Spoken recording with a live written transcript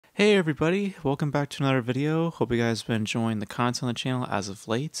Hey everybody, welcome back to another video. Hope you guys have been enjoying the content on the channel as of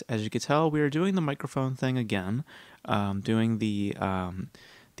late. As you can tell, we are doing the microphone thing again, doing the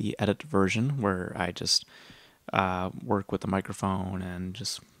edit version where I just work with the microphone and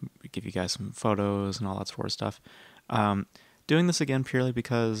just give you guys some photos and all that sort of stuff. Doing this again purely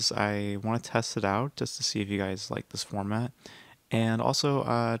because I want to test it out just to see if you guys like this format, and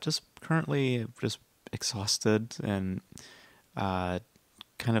also just currently just exhausted and uh,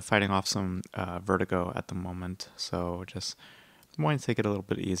 kind of fighting off some vertigo at the moment, so just wanting to take it a little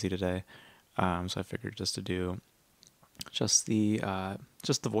bit easy today. So I figured just to do just the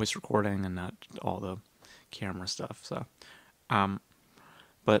voice recording and not all the camera stuff. So,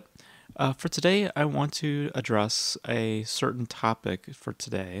 but for today, I want to address a certain topic for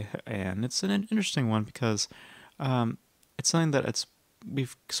today, and it's an interesting one because it's something that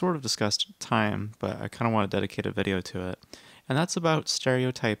we've sort of discussed time, but I kind of want to dedicate a video to it, and that's about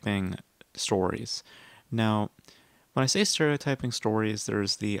stereotyping stories. Now, when I say stereotyping stories,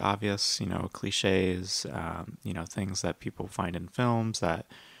 there's the obvious, cliches, things that people find in films that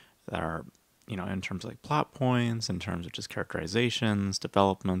are, in terms of like plot points, in terms of just characterizations,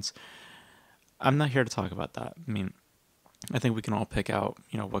 developments. I'm not here to talk about that. I mean, I think we can all pick out,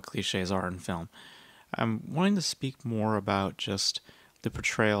 what cliches are in film. I'm wanting to speak more about just the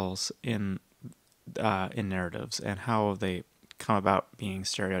portrayals in narratives and how they come about being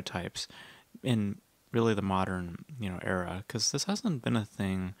stereotypes in really the modern era, because this hasn't been a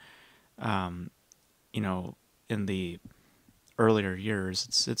thing in the earlier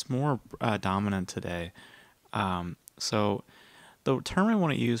years. It's more dominant today. So the term I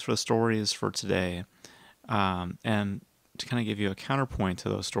want to use for the stories for today, and to kind of give you a counterpoint to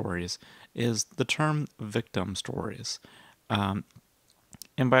those stories, is the term victim stories.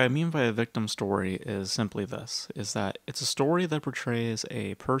 And what I mean by a victim story is simply this, is that it's a story that portrays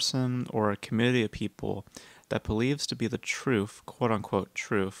a person or a community of people that believes to be the truth, quote unquote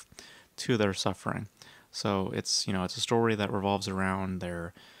truth, to their suffering. So it's a story that revolves around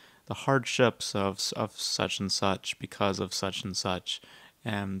the hardships of such and such because of such and such,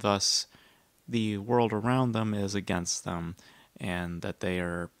 and thus the world around them is against them, and that they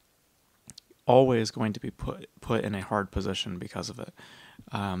are always going to be put in a hard position because of it.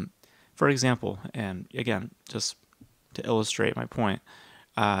 For example, and again, just to illustrate my point,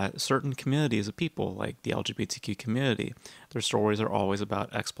 certain communities of people, like the LGBTQ community, their stories are always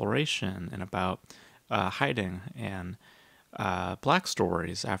about exploration and about hiding, and black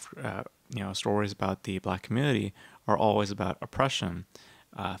stories, stories about the black community are always about oppression.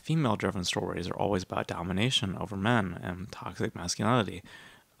 Female-driven stories are always about domination over men and toxic masculinity.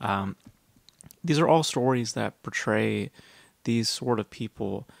 These are all stories that portray these sort of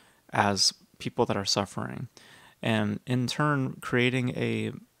people as people that are suffering, and in turn creating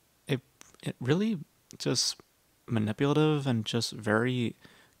a really just manipulative and just very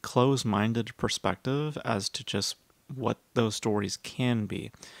close-minded perspective as to just what those stories can be.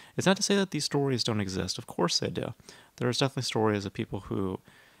 It's not to say that these stories don't exist. Of course they do. There's definitely stories of people who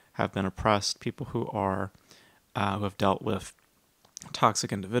have been oppressed, people who have dealt with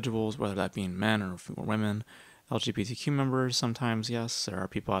toxic individuals, whether that be men or women, LGBTQ members. Sometimes, yes, there are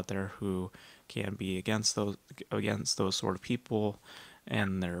people out there who can be against those sort of people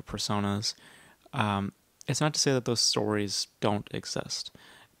and their personas. It's not to say that those stories don't exist.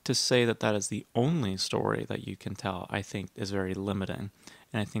 To say that that is the only story that you can tell, I think, is very limiting,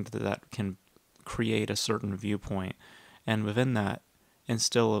 and I think that can create a certain viewpoint, and within that,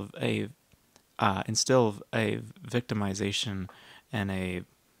 instill a victimization and a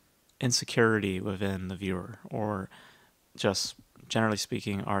insecurity within the viewer, or just generally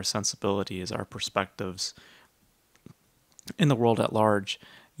speaking, our sensibilities, our perspectives in the world at large.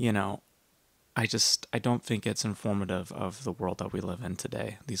 I don't think it's informative of the world that we live in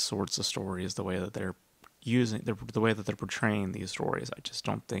today. These sorts of stories, the way that they're portraying these stories, I just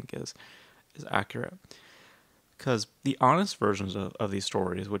don't think is accurate. Because the honest versions of these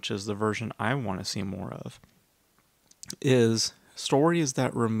stories, which is the version I want to see more of, is stories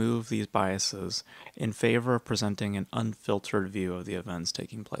that remove these biases in favor of presenting an unfiltered view of the events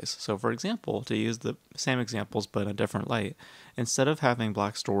taking place. So, for example, to use the same examples but in a different light, instead of having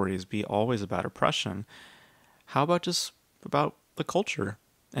black stories be always about oppression, how about just about the culture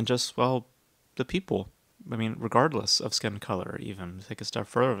and just, the people? I mean, regardless of skin color, even take a step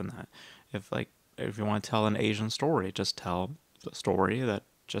further than that. If you want to tell an Asian story, just tell a story that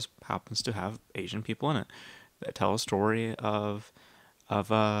just happens to have Asian people in it. Tell a story of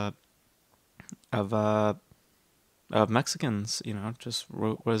Mexicans. Just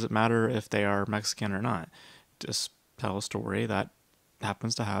what does it matter if they are Mexican or not? Just tell a story that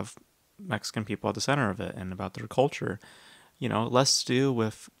happens to have Mexican people at the center of it and about their culture. Less to do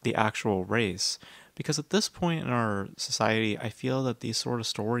with the actual race. Because at this point in our society, I feel that these sort of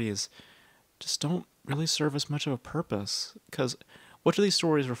stories just don't really serve as much of a purpose. Because what do these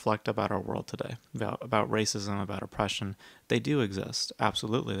stories reflect about our world today? About racism, about oppression? They do exist.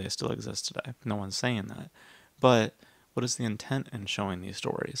 Absolutely, they still exist today. No one's saying that. But what is the intent in showing these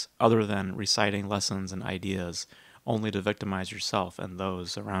stories, other than reciting lessons and ideas only to victimize yourself and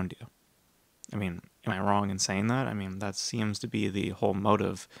those around you? I mean, am I wrong in saying that? I mean, that seems to be the whole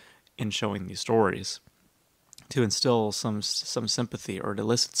motive in showing these stories, to instill some sympathy, or to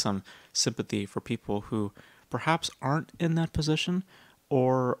elicit some sympathy for people who perhaps aren't in that position,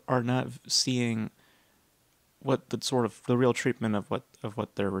 or are not seeing what the sort of the real treatment of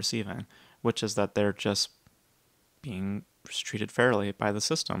what they're receiving, which is that they're just being treated fairly by the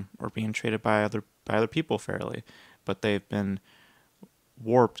system, or being treated by other people fairly, but they've been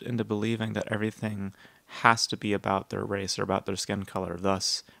warped into believing that everything has to be about their race or about their skin color.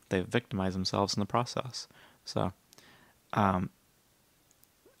 Thus, they victimize themselves in the process. So, and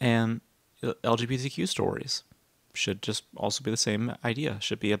LGBTQ stories should just also be the same idea.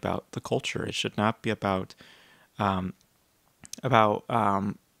 Should be about the culture. It should not be about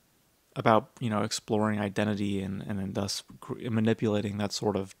exploring identity and thus manipulating that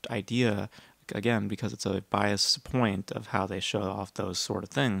sort of idea, again, because it's a biased point of how they show off those sort of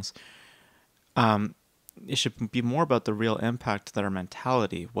things. It should be more about the real impact to their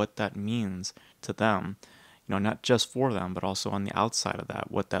mentality, what that means to them, not just for them, but also on the outside of that,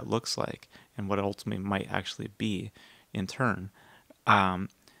 what that looks like, and what it ultimately might actually be in turn. And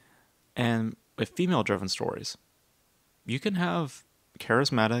with female-driven stories, you can have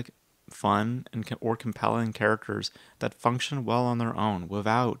charismatic, fun, or compelling characters that function well on their own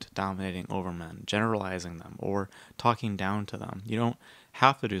without dominating over men, generalizing them, or talking down to them. You don't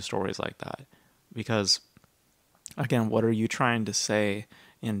have to do stories like that, because, again, what are you trying to say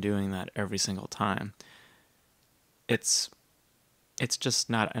in doing that every single time? It's just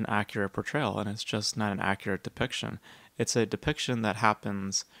not an accurate portrayal, and it's just not an accurate depiction. It's a depiction that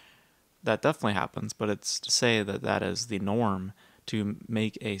definitely happens, but it's to say that that is the norm, to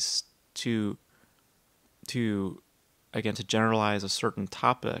make to generalize a certain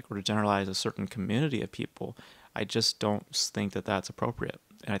topic, or to generalize a certain community of people. I just don't think that that's appropriate.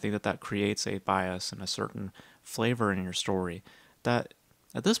 And I think that creates a bias and a certain flavor in your story that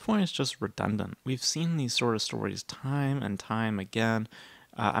at this point is just redundant. We've seen these sort of stories time and time again.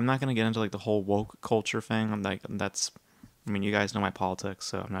 I'm not going to get into the whole woke culture thing. You guys know my politics,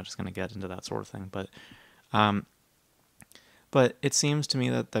 so I'm not just going to get into that sort of thing. But it seems to me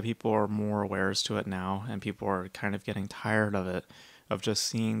that people are more aware to it now, and people are kind of getting tired of it, of just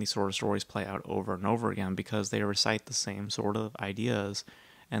seeing these sort of stories play out over and over again, because they recite the same sort of ideas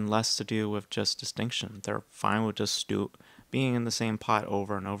and less to do with just distinction. They're fine with just being in the same pot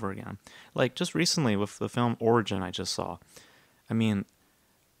over and over again. Like just recently with the film Origin I just saw. I mean,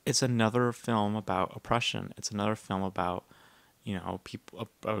 it's another film about oppression. It's another film about, people,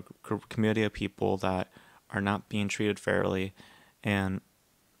 a community of people that are not being treated fairly, and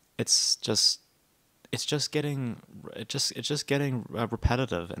it's just getting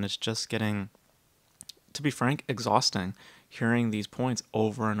repetitive, and it's just getting, to be frank, exhausting hearing these points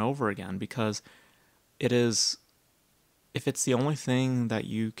over and over again, because if it's the only thing that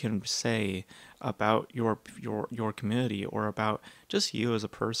you can say about your community, or about just you as a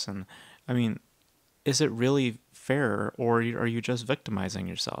person, I mean, is it really fair, or are you just victimizing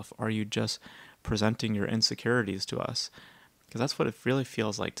yourself? Are you just presenting your insecurities to us? Because that's what it really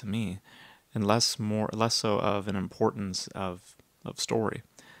feels like to me, and less so of an importance of story.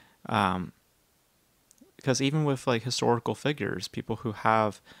 Because even with historical figures, people who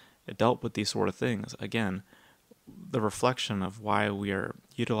have dealt with these sort of things, again, the reflection of why we are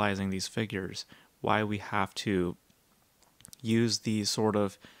utilizing these figures, why we have to use these sort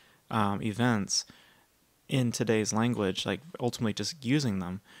of events in today's language, ultimately just using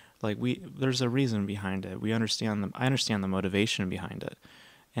them. There's a reason behind it. I understand the motivation behind it.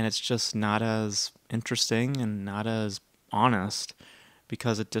 And it's just not as interesting and not as honest,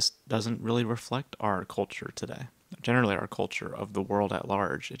 because it just doesn't really reflect our culture today. Generally, our culture of the world at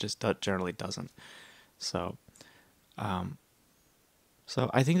large. It just generally doesn't. So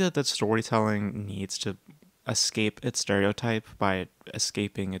I think that storytelling needs to escape its stereotype by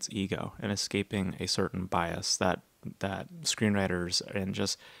escaping its ego and escaping a certain bias that screenwriters and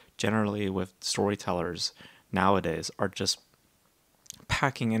just generally with storytellers nowadays are just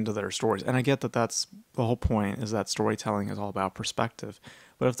packing into their stories. And I get that that's the whole point, is that storytelling is all about perspective.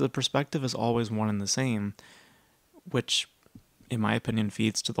 But if the perspective is always one and the same, which in my opinion,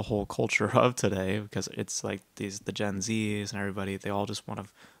 feeds to the whole culture of today, because it's like the Gen Zs and everybody, they all just want to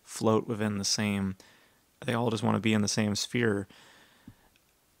float within the same, they all just want to be in the same sphere.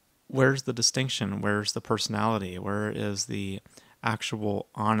 Where's the distinction? Where's the personality? Where is the actual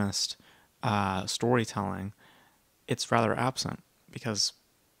honest storytelling? It's rather absent, because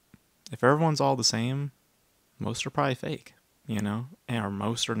if everyone's all the same, most are probably fake, or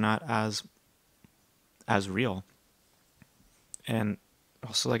most are not as real. And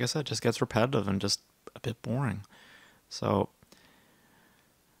also, like I said, just gets repetitive and just a bit boring. So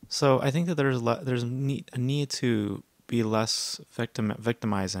I think that there's a need to be less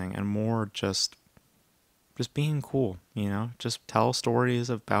victimizing and more just being cool, just tell stories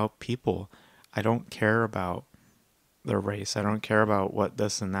about people. I don't care about their race. I don't care about what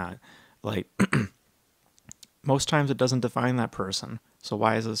this and that. Like, most times it doesn't define that person. So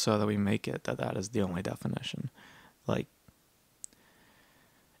why is it so that we make it that is the only definition? Like,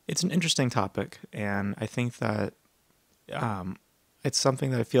 it's an interesting topic, and I think that it's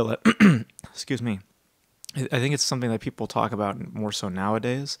something that I feel that, excuse me, I think it's something that people talk about more so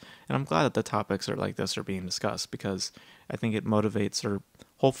nowadays, and I'm glad that the topics are like this are being discussed, because I think it motivates, or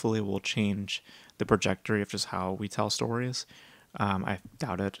hopefully will change the trajectory of just how we tell stories. I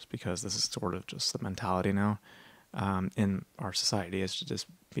doubt it, just because this is sort of just the mentality now in our society, is to just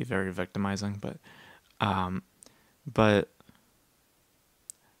be very victimizing. But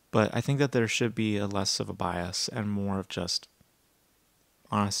I think that there should be a less of a bias and more of just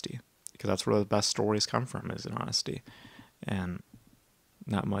honesty, because that's where the best stories come from, is in honesty, and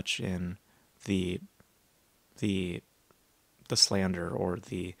not much in the slander or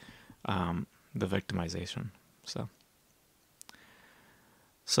the victimization. So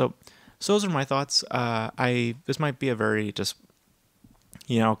those are my thoughts. This might be a very just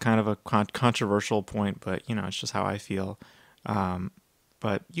kind of a controversial point, but it's just how I feel.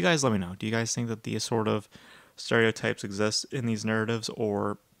 But you guys let me know. Do you guys think that these sort of stereotypes exist in these narratives,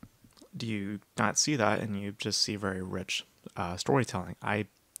 or do you not see that and you just see very rich storytelling? I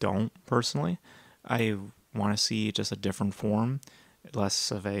don't, personally. I want to see just a different form,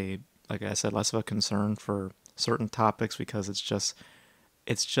 less of a, like I said, less of a concern for certain topics, because it's just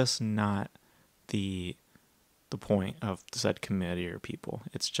not the point of said community or people.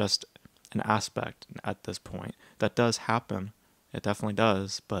 It's just an aspect at this point that does happen. It definitely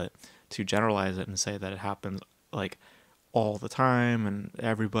does, but to generalize it and say that it happens like all the time and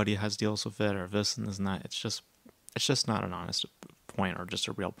everybody has deals with it, or this and this and that, it's just not an honest point, or just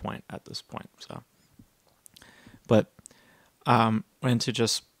a real point at this point. So, but and to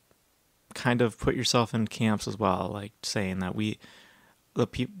just kind of put yourself in camps as well, like saying that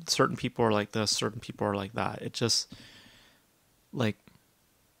certain people are like this, certain people are like that. It just, like,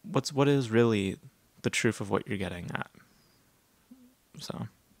 what is really the truth of what you're getting at? So,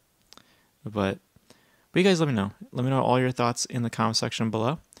 but you guys let me know. Let me know all your thoughts in the comment section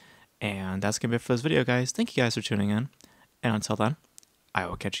below. And that's going to be it for this video, guys. Thank you guys for tuning in. And until then, I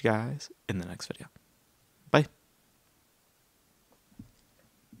will catch you guys in the next video.